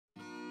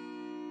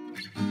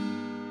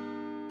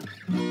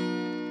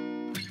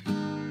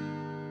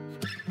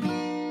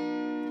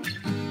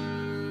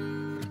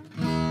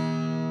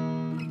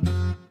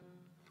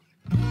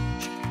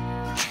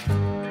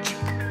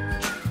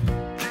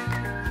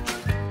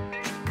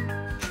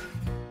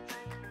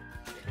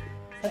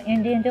So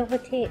Indian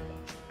devotee,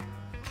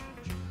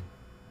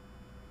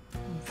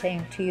 I'm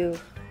saying to you,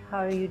 how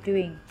are you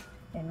doing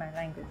in my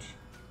language?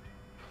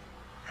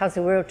 How's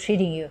the world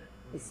treating you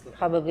is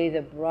probably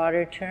the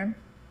broader term.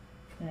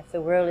 And if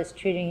the world is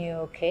treating you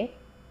okay,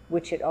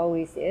 which it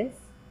always is,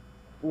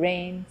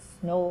 rain,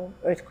 snow,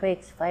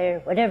 earthquakes, fire,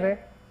 whatever,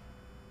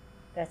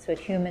 that's what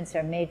humans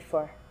are made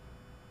for,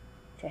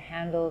 to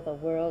handle the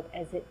world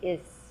as it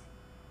is.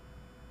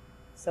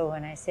 So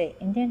when I say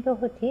Indian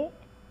devotee,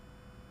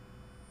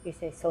 you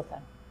say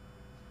Sotan.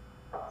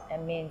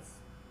 That means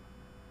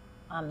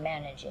I'm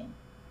managing.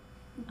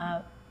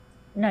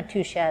 Not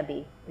too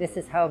shabby. This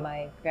is how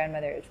my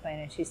grandmother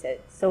explained it. She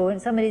said, so when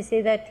somebody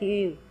say that to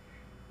you,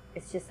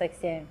 it's just like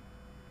saying,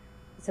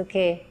 it's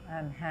okay,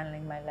 I'm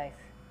handling my life.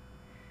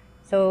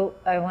 So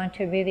I want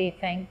to really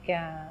thank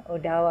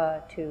Ottawa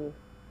to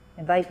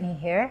invite me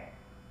here.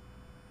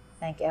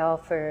 Thank Al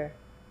for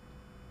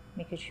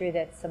making sure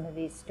that some of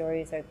these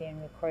stories are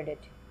being recorded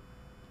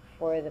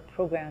for the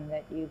program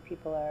that you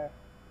people are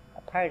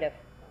a part of.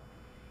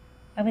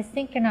 I was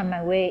thinking on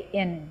my way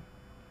in,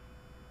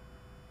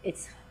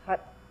 it's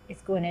hot,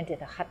 it's going into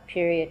the hot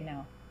period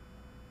now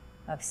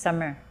of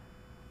summer.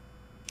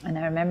 And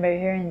I remember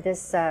hearing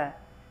this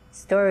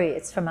story,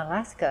 it's from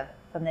Alaska,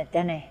 from the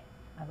Däna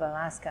of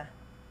Alaska.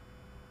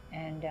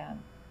 And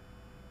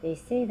they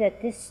say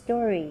that this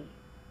story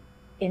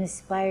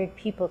inspired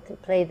people to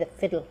play the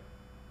fiddle.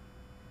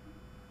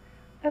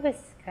 I was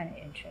kind of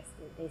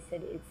interested. They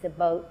said it's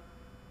about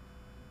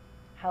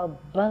how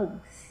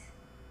bugs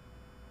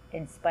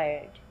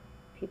inspired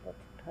people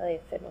to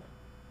play fiddle.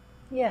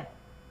 Yeah,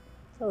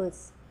 so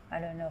it's, I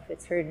don't know if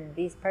it's heard in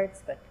these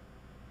parts, but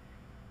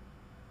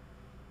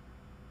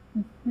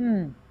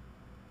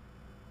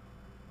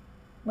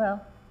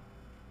well,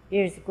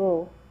 years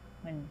ago,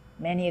 when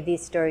many of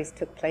these stories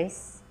took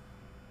place,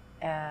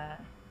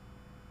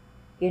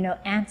 you know,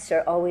 ants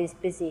are always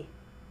busy.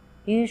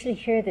 You usually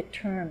hear the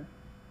term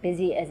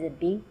busy as a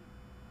bee,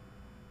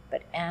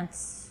 but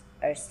ants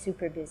are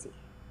super busy.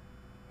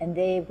 And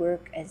they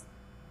work as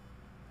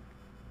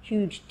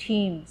huge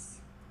teams.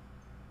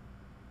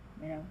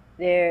 You know,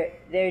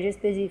 they're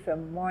just busy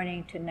from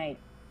morning to night.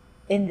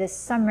 In the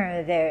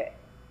summer,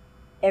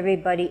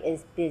 everybody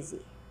is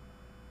busy.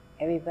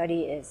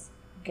 Everybody is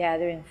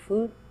gathering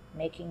food,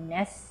 making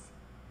nests,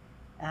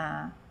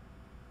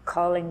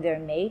 calling their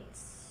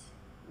mates,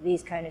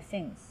 these kind of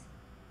things.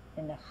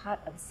 In the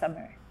hot of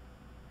summer,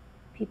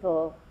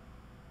 people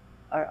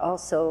are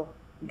also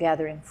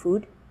gathering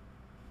food,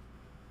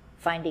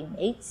 finding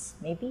mates,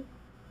 maybe,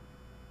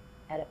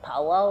 at a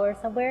powwow or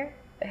somewhere,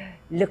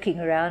 looking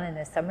around in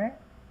the summer.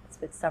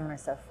 That's what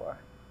summers are for.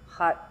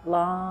 Hot,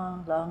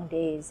 long, long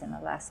days in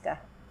Alaska.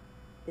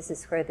 This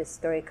is where this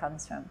story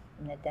comes from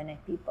the Däna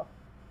people.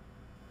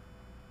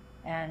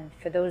 And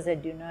for those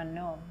that do not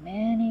know,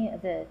 many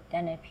of the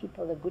Däna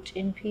people, the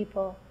Gutchin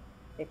people,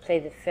 they play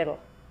the fiddle.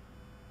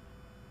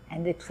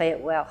 And they play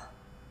it well.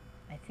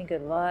 I think a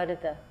lot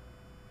of the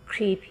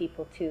Cree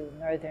people too,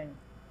 northern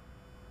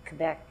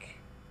Quebec,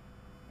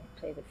 they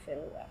play the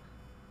fiddle well.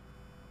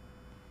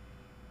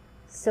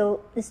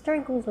 So the story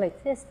goes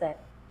like this, that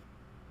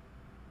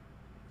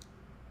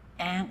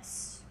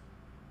ants,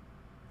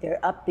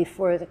 they're up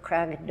before the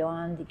crack of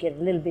dawn, they get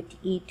a little bit to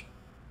eat,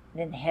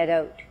 then head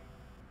out.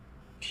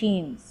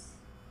 Teams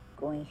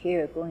going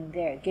here, going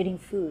there, getting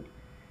food.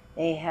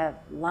 They have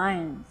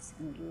lions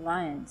and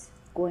lions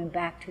going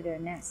back to their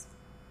nest,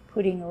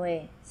 putting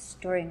away,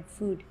 storing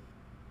food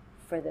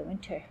for the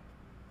winter.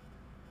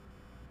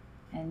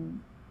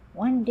 And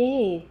one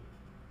day,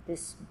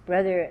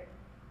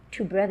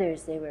 two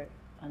brothers, they were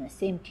on the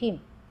same team.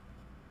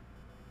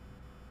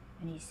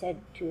 And he said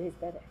to his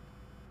brother,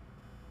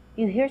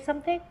 "You hear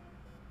something?"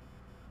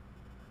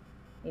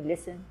 He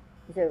listened.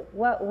 He said,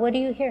 what do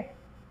you hear?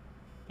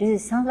 Does it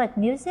sound like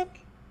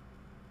music?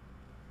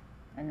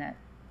 And that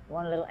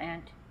one little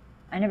ant,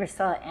 I never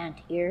saw an ant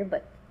ear,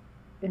 but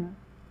you know,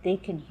 they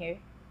can hear.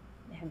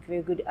 They have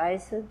very good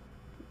eyes, so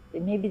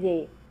maybe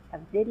they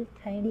have little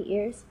tiny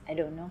ears, I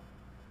don't know.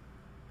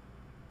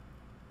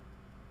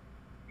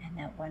 And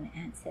that one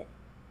ant said,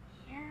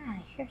 "Yeah,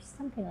 I hear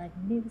something like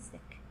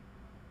music."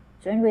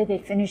 So anyway, they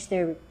finished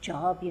their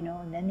job, you know,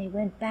 and then they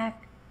went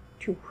back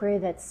to where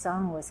that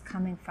song was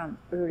coming from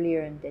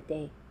earlier in the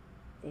day.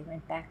 They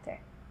went back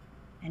there.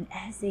 And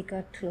as they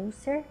got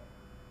closer,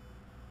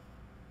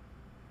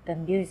 the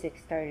music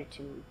started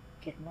to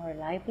get more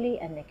lively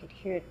and they could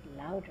hear it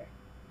louder.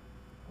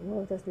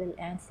 Oh, those little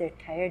ants, they're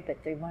tired,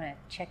 but they want to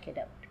check it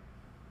out.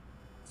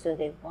 So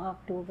they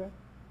walked over,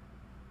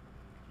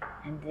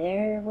 and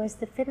there was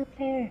the fiddle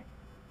player.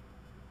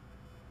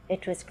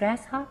 It was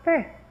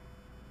Grasshopper.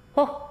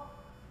 Oh!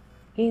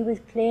 He was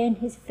playing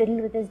his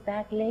fiddle with his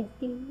back leg,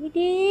 dee,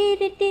 dee,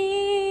 dee,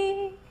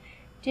 dee,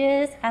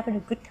 just having a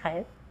good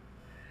time.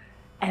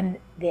 And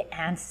the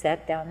ants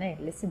sat down there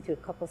and listened to a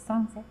couple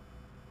songs.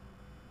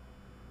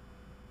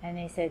 And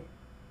they said,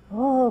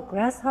 "Oh,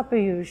 Grasshopper,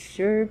 you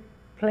sure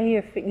play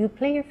your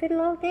fiddle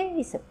all day?"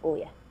 He said, "Oh,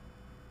 yeah."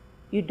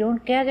 "You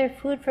don't gather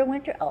food for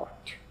winter?" "Oh,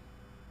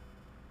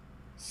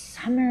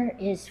 summer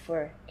is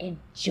for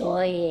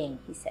enjoying,"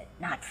 he said,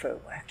 "not for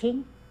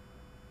working."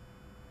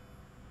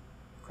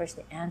 Of course,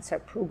 the ants are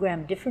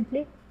programmed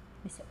differently.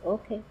 He said,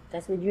 "Okay,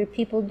 that's what your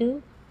people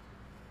do.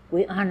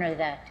 We honor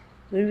that.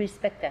 We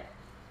respect that."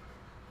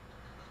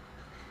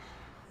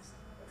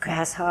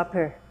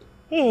 Grasshopper,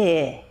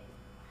 "Yeah,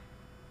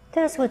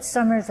 that's what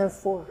summers are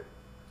for.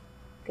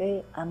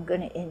 Okay, I'm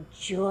going to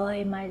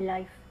enjoy my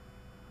life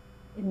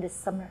in the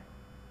summer."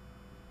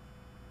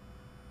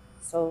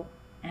 So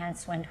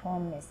ants went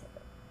home and they said,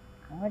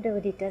 "I wonder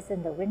what he does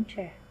in the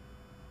winter.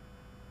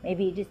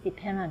 Maybe he just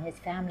depends on his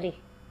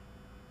family."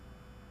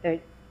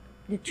 They're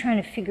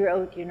trying to figure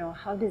out,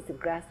 how does the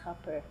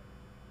grasshopper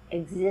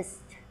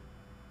exist?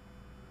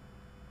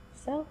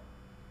 So,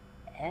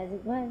 as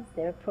it was,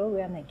 their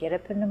program, they get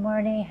up in the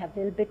morning, have a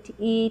little bit to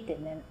eat,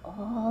 and then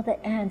all the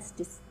ants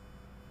just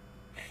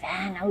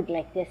fan out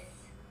like this.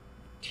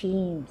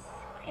 Teams,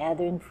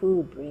 gathering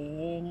food,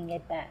 bringing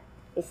it back.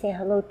 They say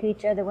hello to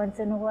each other once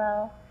in a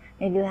while.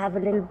 Maybe you have a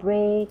little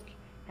break,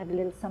 have a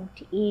little something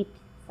to eat,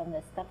 some of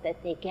the stuff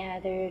that they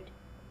gathered.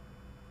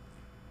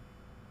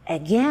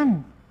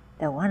 Again,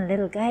 the one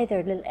little guy,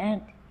 their little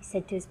ant, he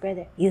said to his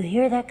brother, "You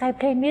hear that guy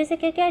playing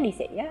music again?" He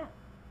said, "Yeah.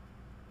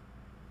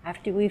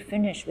 After we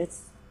finish,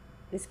 let's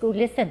go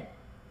listen."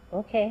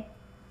 Okay.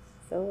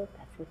 So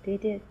that's what they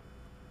did.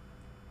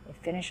 They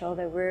finished all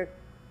their work,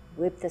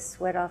 whipped the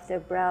sweat off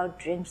their brow,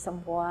 drink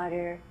some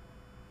water,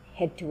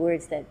 head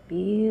towards that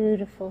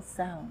beautiful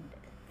sound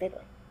of the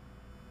fiddle.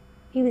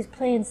 He was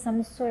playing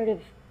some sort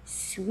of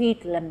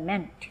sweet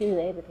lament too,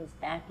 with his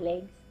back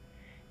legs.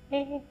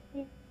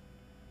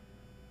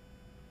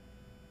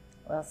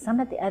 Well, some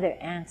of the other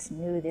ants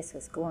knew this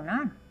was going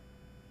on.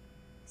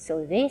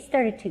 So they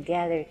started to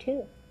gather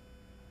too,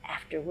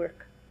 after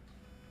work,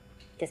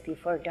 just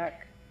before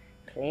dark,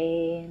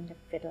 playing the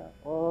fiddle.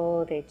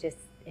 Oh, they just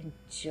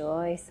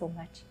enjoy so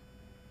much.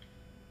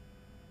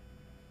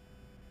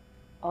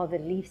 All the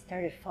leaves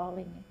started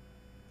falling.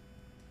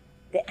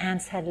 The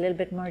ants had a little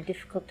bit more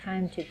difficult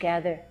time to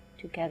gather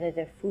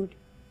their food.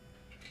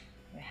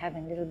 They're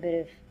having a little bit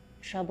of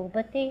trouble,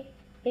 but they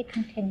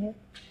continued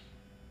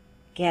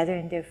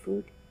gathering their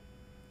food.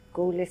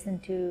 Go listen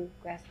to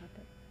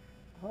Grasshopper.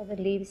 All the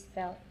leaves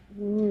fell.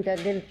 Ooh,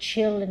 that little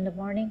chill in the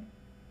morning.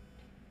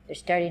 They're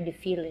starting to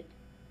feel it.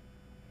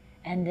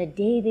 And the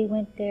day they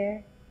went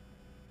there,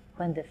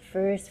 when the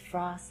first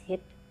frost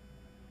hit,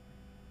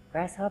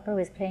 Grasshopper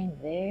was playing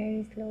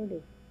very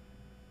slowly.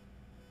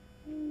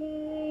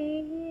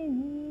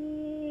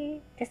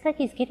 Just like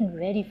he's getting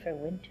ready for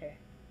winter.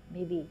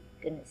 Maybe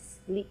gonna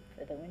sleep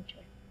for the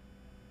winter.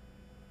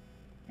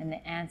 And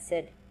the ant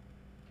said,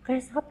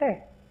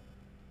 "Grasshopper,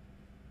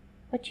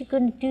 what you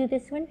gonna do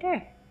this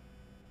winter?"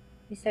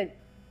 He said,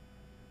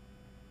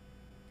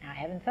 "I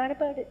haven't thought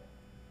about it."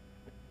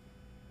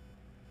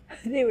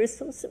 They were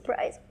so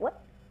surprised. "What?"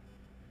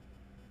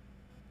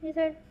 He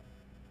said,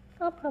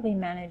 "I'll probably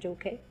manage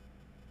okay."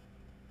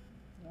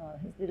 Well,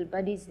 his little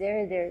buddies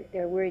there,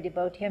 they're worried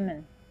about him,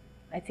 and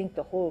I think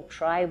the whole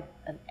tribe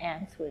of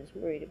ants was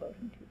worried about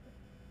him too.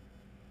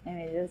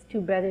 Anyway, those two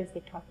brothers,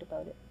 they talked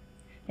about it.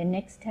 The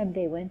next time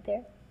they went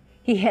there,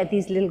 he had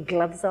these little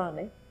gloves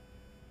on,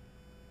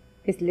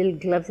 His little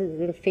gloves, his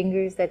little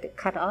fingers that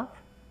cut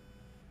off.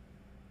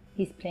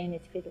 He's playing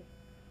his fiddle.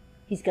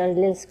 He's got a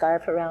little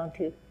scarf around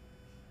too.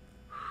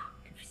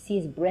 You can see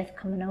his breath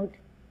coming out.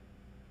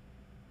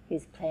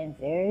 He's playing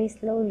very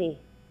slowly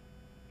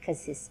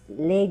because his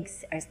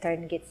legs are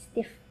starting to get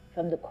stiff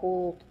from the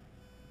cold.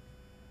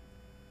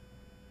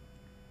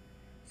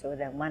 So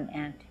that one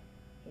ant,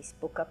 he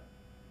spoke up.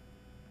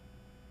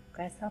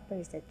 "Grasshopper,"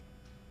 he said,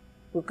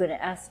 "we're going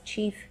to ask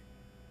Chief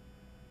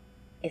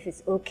if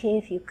it's okay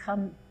if you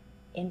come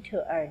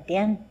into our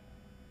den,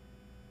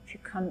 if you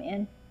come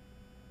in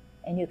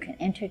and you can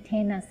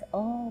entertain us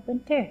all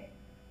winter.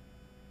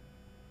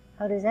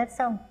 How does that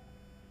sound?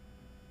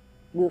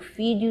 We'll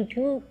feed you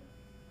too."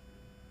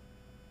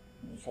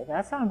 He said,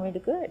 "That sounds really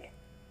good."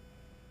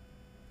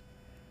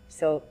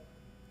 So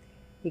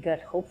he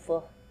got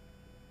hopeful.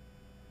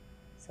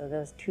 So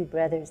those two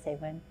brothers, they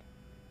went.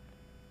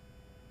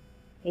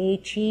 "Hey,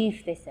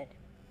 Chief," they said,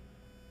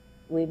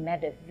 "we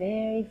met a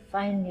very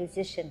fine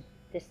musician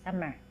this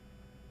summer.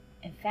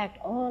 In fact,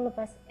 all of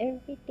us,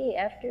 every day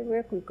after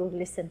work, we go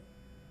listen.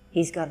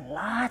 He's got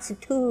lots of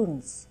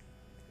tunes,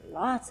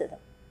 lots of them.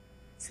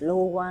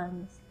 Slow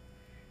ones,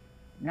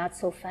 not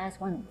so fast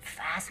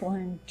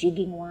ones,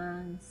 jigging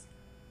ones,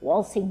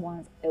 waltzing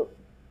ones." Oh.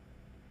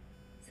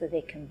 So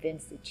they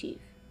convinced the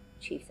chief.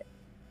 The chief said,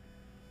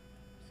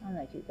 "Sounds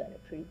like you got a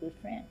pretty good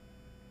friend."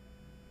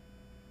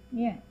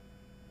 "Yeah.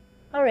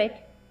 All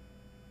right.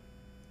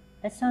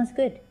 That sounds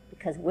good,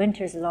 because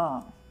winter's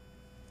long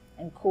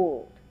and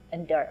cold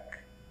and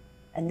dark,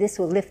 and this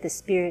will lift the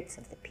spirits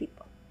of the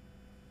people."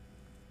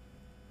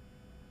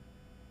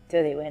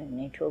 So they went and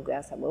they told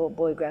Grasshopper, oh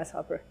boy,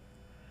 Grasshopper,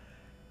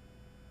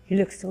 he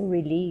looked so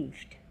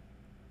relieved.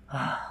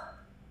 Oh,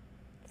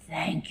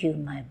 thank you,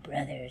 my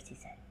brothers, he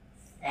said.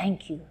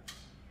 Thank you.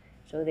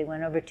 So they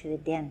went over to the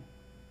den.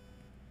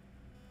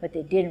 But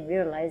they didn't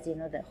realize, you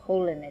know, the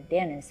hole in the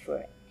den is for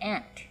an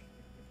ant,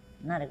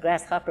 not a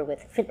grasshopper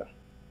with a fiddle.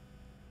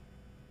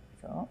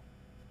 So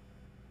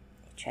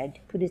they tried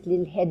to put his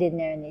little head in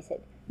there and they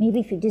said,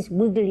 maybe if you just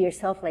wiggle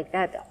yourself like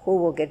that, the hole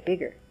will get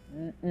bigger.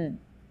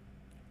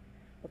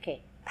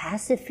 Okay,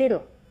 pass the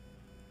fiddle.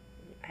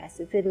 Pass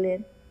the fiddle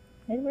in.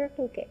 It worked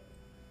okay.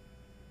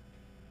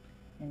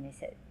 And they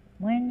said,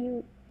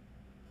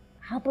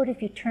 how about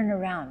if you turn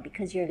around,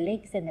 because your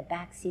legs and the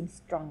back seem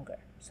stronger.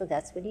 So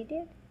that's what he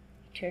did.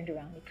 He turned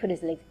around, he put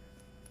his legs,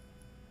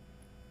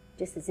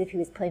 just as if he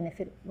was playing the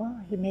fiddle.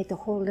 Well, he made the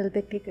hole a little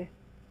bit bigger.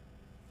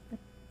 But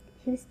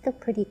he was still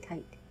pretty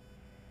tight.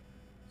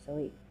 So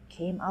he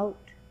came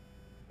out.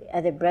 The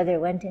other brother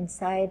went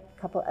inside, a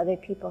couple other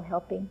people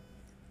helping.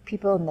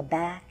 People in the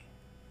back,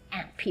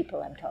 ant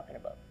people I'm talking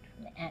about,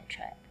 from the ant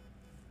tribe.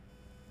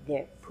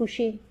 They're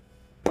pushing,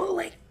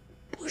 pulling,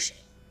 pushing,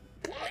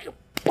 pulling,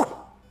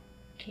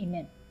 came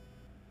in.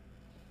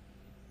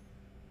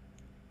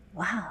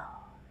 Wow,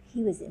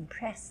 he was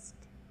impressed.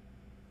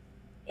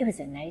 It was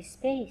a nice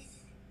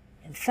space.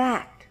 In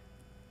fact,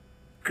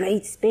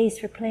 great space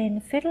for playing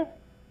the fiddle.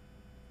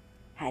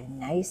 Had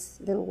nice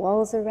little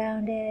walls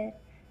around it,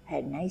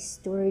 had nice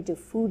storage of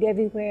food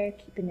everywhere,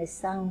 keeping the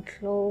sound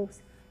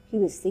close. He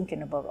was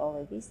thinking about all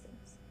of these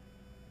things.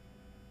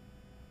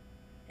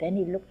 Then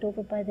he looked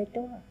over by the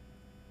door.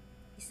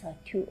 He saw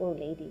two old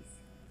ladies.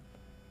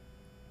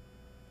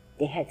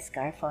 They had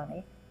scarf on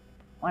it.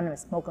 One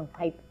was smoking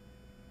pipe.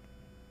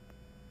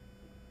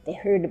 They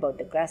heard about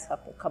the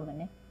grasshopper coming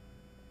in.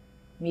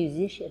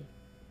 Musician.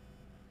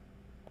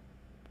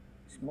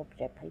 Smoked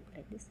their pipe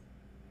like this.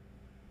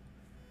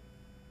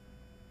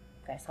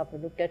 Grasshopper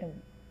looked at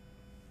him.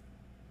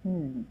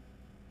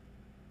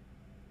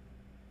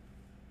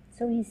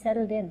 So he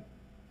settled in.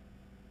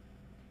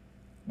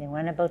 They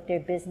went about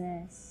their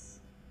business.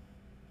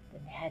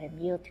 Then they had a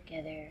meal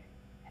together.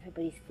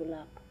 Everybody's full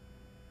up.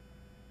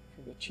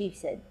 So the chief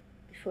said,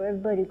 before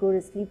everybody go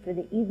to sleep for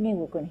the evening,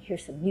 we're going to hear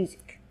some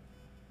music.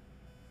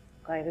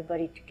 Got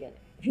everybody together.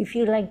 If you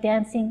feel like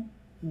dancing,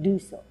 do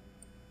so.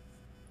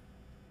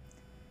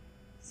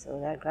 So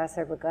that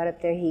grasshopper got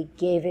up there. He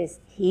gave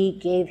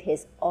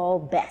his all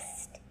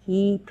best.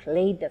 He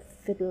played the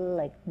fiddle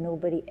like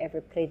nobody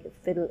ever played the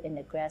fiddle in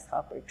the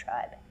grasshopper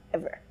tribe,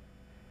 ever.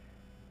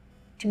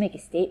 To make a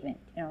statement,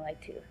 you know, like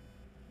to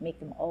make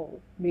them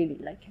all really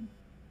like him.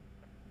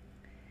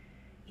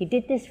 He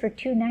did this for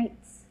 2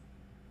 nights.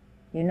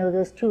 You know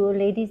those 2 old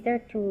ladies there,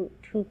 two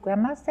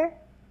grandmas there?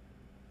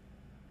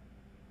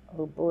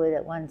 Oh boy,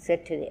 that one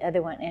said to the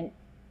other one, and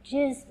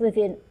just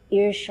within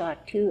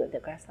earshot too of the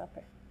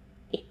grasshopper,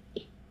 I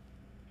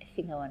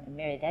think I want to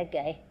marry that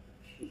guy.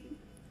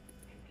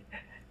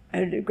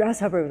 And the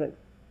grasshopper was like,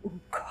 oh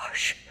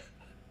gosh.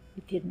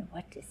 He didn't know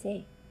what to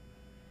say.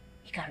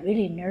 He got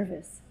really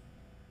nervous.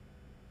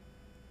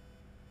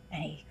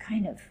 And he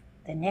kind of,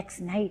 the next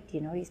night, you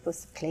know, he's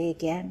supposed to play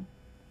again.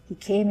 He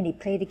came and he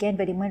played again,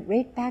 but he went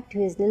right back to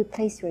his little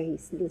place where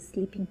his little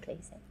sleeping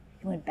place.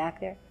 He went back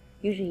there.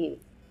 Usually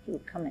he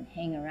would come and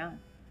hang around.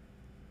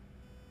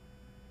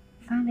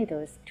 Finally,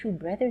 those 2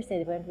 brothers,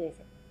 they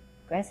said,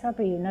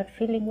 Grasshopper, you're not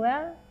feeling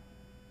well?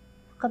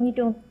 How come you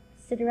don't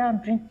sit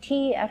around, drink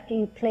tea after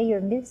you play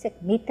your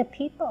music, meet the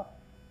people?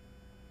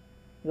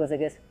 He goes, I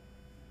guess,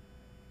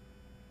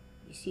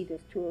 you see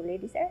those 2 old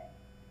ladies there?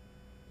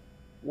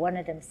 One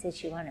of them said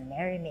she wanted to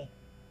marry me.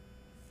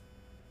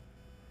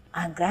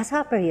 I'm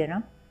Grasshopper, you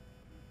know.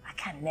 I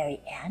can't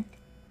marry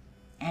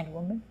ant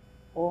woman.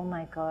 Oh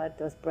my God,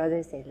 those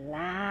brothers, they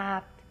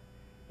laughed.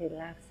 They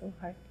laughed so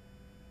hard.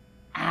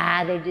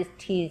 They just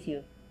tease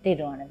you. They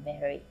don't want to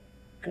marry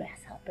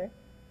Grasshopper.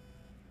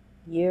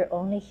 You're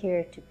only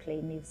here to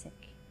play music.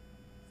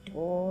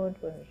 Don't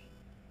worry.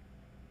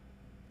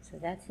 So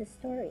that's his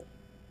story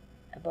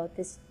about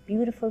this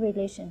beautiful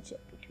relationship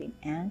between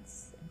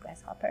ants and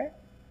grasshopper,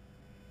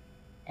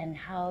 and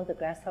how the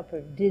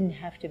grasshopper didn't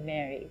have to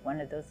marry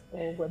one of those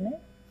old women,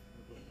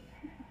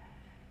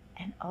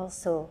 and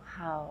also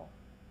how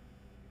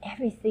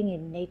everything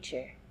in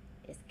nature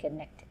is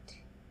connected.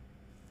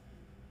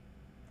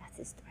 That's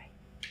his story.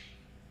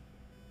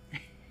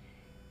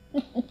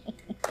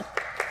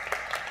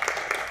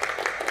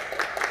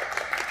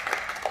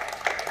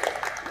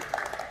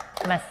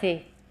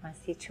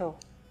 Merci Cho.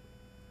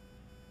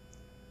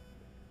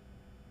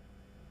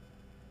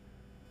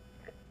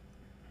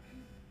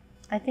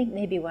 I think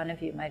maybe one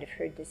of you might have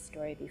heard this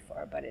story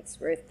before, but it's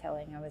worth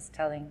telling. I was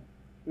telling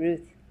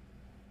Ruth,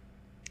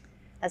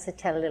 as I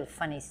tell little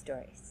funny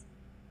stories.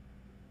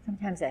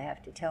 Sometimes I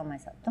have to tell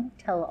myself, don't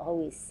tell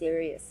always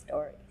serious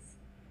stories.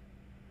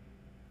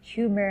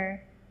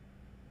 Humor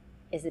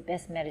is the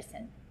best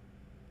medicine.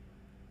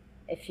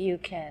 If you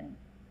can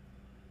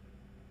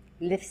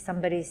lift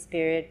somebody's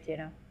spirit, you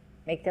know,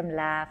 make them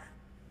laugh,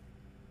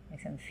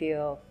 make them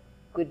feel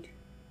good,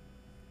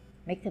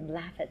 Make them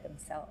laugh at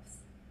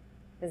themselves.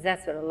 Because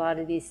that's what a lot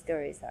of these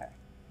stories are.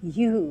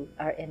 You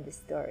are in the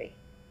story.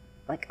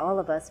 Like all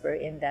of us were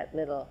in that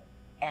little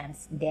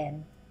ant's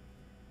den.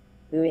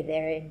 We were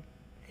there and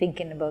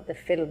thinking about the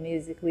fiddle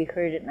music we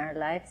heard in our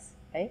lives,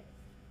 right?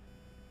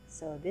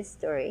 So this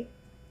story,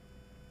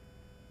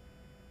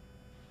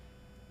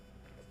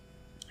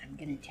 I'm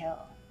going to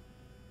tell.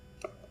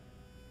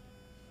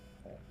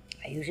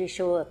 I usually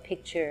show a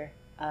picture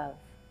of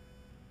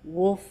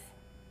Wolf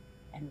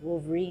and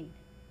Wolverine.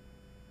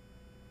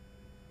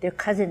 They're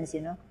cousins,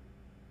 you know.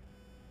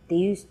 They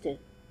used to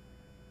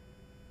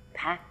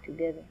pack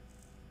together.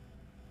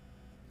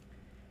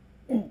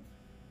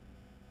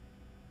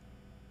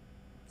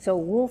 So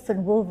Wolf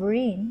and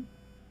Wolverine,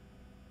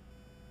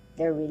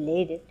 they're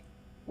related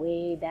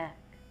way back.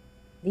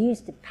 They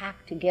used to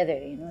pack together,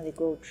 you know. They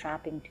go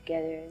trapping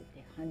together,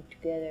 they hunt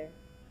together.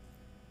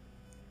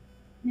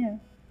 You know,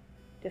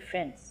 they're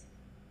friends.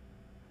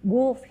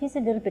 Wolf, he's a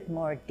little bit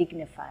more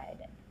dignified,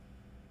 and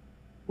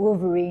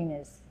Wolverine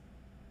is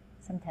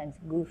sometimes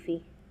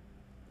goofy,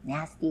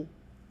 nasty,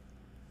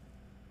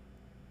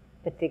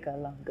 but they got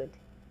along good.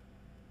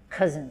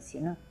 Cousins,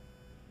 you know.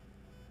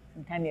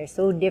 Sometimes you're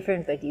so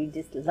different, but you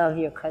just love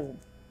your cousin.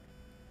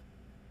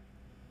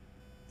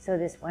 So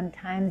this one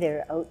time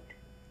they're out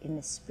in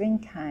the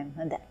springtime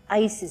when the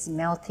ice is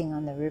melting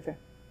on the river.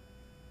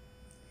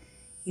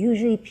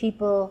 Usually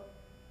people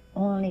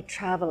only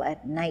travel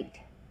at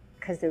night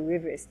because the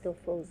river is still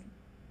frozen.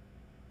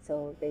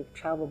 So they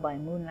travel by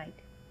moonlight.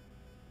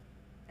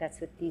 That's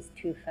what these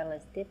two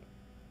fellas did.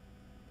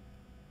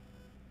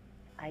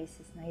 The ice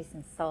is nice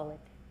and solid.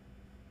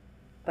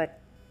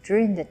 But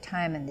during the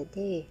time in the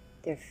day,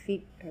 their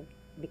feet are,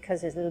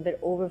 because there's a little bit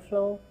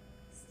overflow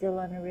still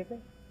on the river,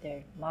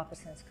 their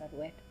moccasins got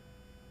wet.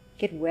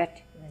 Get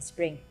wet in the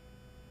spring.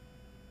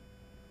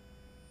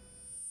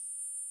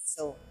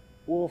 So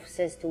Wolf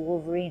says to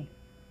Wolverine,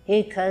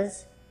 "Hey,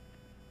 cuz,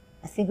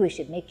 I think we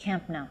should make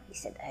camp now." He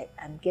said,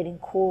 I'm getting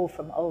cold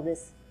from all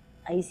this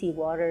icy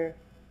water,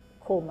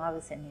 cold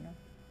moccasin, you know.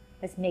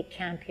 Let's make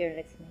camp here,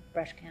 let's make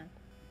brush camp.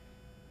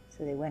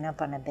 So they went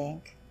up on a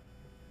bank,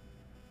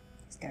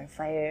 started a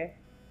fire.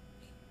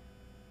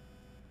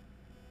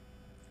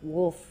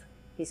 Wolf,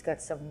 he's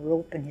got some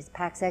rope in his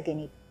packsack,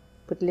 and he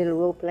put a little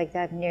rope like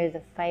that near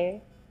the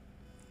fire.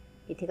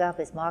 He took off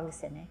his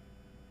moccasin,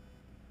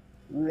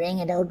 wring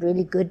it out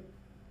really good,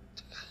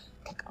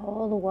 take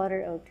all the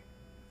water out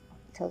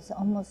until it's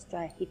almost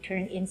dry. He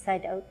turned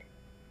inside out,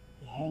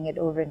 he hang it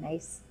over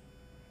nice.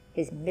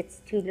 His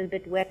mitts too a little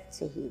bit wet,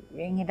 so he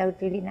wring it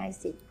out really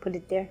nice, he put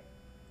it there.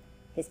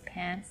 His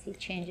pants, he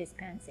changed his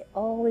pants. They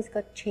always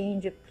got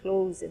change of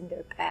clothes in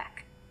their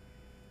pack.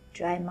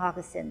 Dry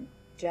moccasin,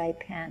 dry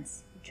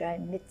pants, dry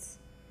mitts.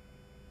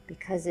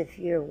 Because if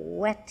you're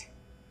wet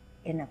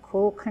in a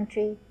cold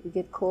country, you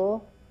get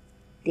cold,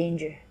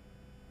 danger.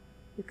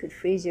 You could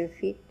freeze your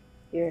feet,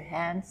 your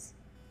hands.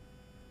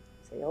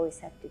 So you always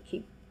have to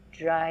keep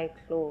dry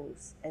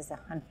clothes as a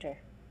hunter.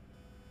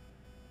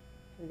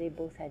 So they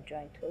both had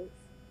dry clothes.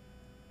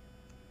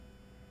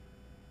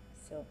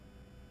 So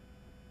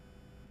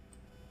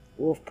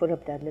Wolf put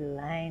up that little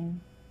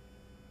line,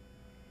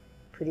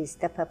 put his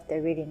stuff up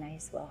there really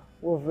nice. Well,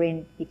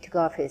 Wolverine, he took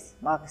off his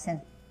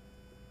moccasin,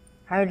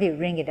 hardly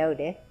wring it out,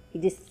 He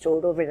just threw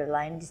it over the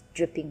line, just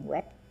dripping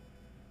wet.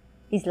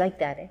 He's like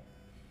that,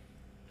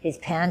 His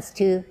pants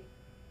too,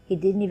 he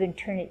didn't even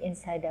turn it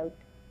inside out.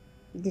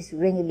 He just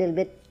wring it a little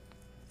bit,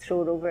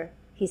 throw it over.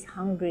 He's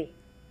hungry.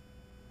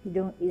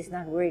 He's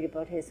not worried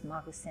about his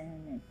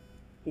moccasin and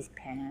his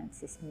pants,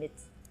 his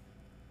mitts.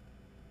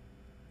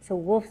 So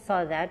Wolf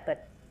saw that,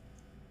 but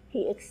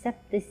he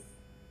accepted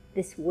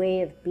this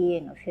way of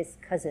being of his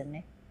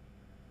cousin,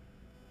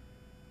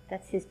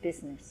 That's his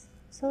business.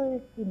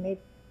 So he made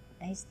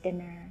a nice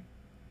dinner.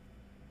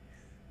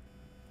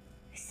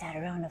 They sat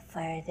around a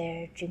fire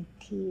there, drink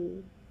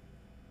tea.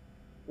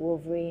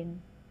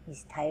 Wolverine,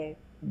 he's tired,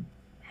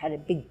 had a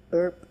big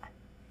burp.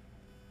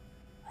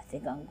 "I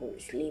think I'm going to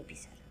sleep," he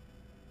said.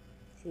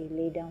 So he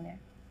lay down there.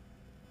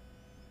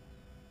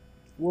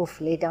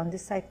 Wolf lay down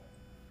this side.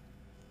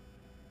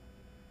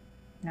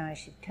 Now I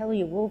should tell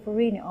you,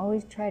 Wolverine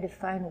always tried to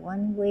find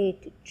one way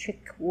to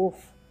trick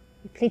Wolf.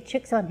 He played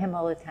tricks on him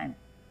all the time,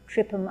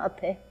 trip him up,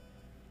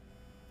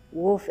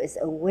 Wolf is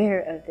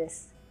aware of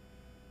this.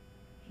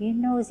 He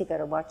knows he got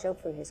to watch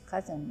out for his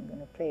cousin who's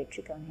going to play a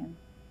trick on him.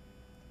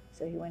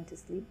 So he went to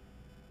sleep.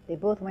 They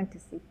both went to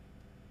sleep.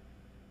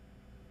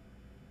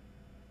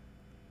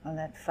 When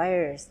that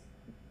fire is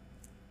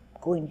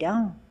going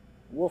down,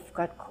 Wolf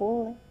got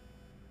cold.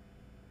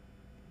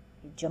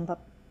 He jumped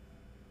up,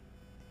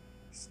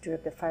 stir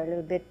up the fire a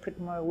little bit, put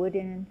more wood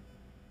in.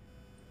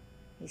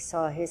 He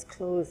saw his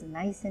clothes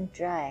nice and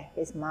dry,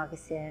 his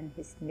moccasin,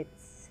 his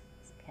mitts,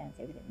 his pants,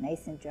 everything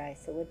nice and dry.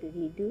 So what did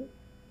he do?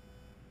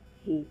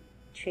 He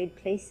traded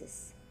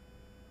places.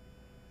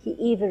 He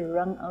even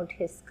wrung out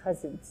his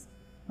cousin's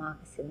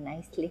moccasin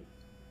nicely,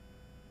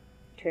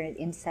 turned it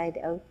inside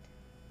out,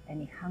 and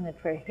he hung it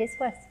where his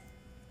was.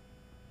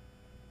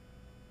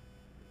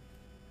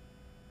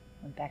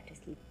 Went back to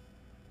sleep.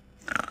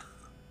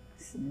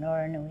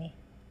 snoring away.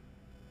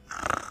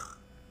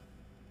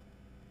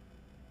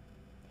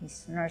 He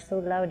snored so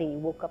loud he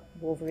woke up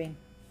Wolverine.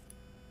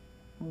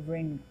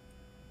 Wolverine.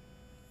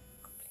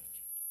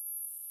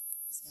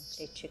 He's going to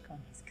play trick on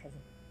his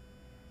cousin.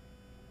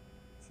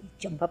 So he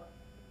jumped up.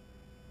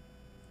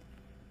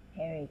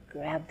 Harry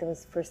grabbed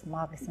those first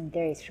moccasins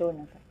there, he's showing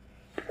them.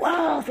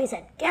 Wolf, he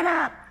said, get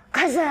up!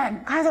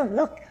 Cousin,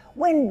 look,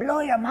 wind blow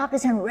your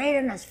moccasin right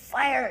in his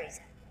fire. He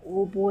said,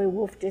 oh boy,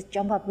 Wolf just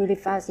jumped up really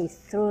fast. He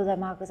threw the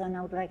moccasin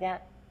out like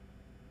that.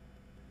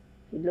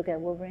 He'd look at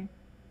Wolverine.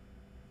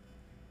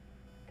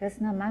 That's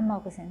not my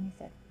moccasin, he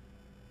said.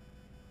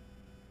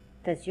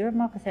 That's your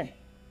moccasin.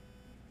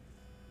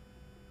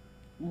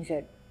 And he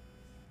said,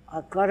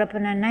 I got up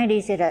in the night,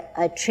 he said,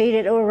 I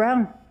traded it all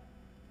around.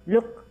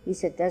 Look, he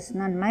said, that's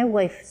not my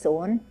wife, so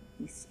on.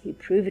 He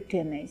proved it to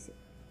him, he said,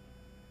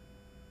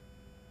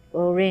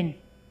 Wolverine,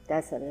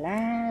 that's the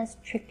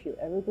last trick you're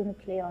ever going to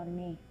play on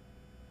me.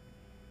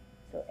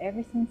 So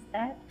ever since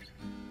that,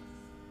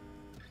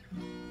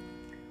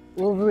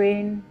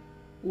 Wolverine,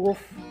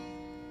 Wolf,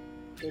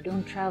 they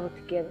don't travel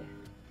together.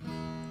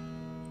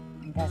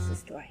 And that's the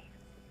story.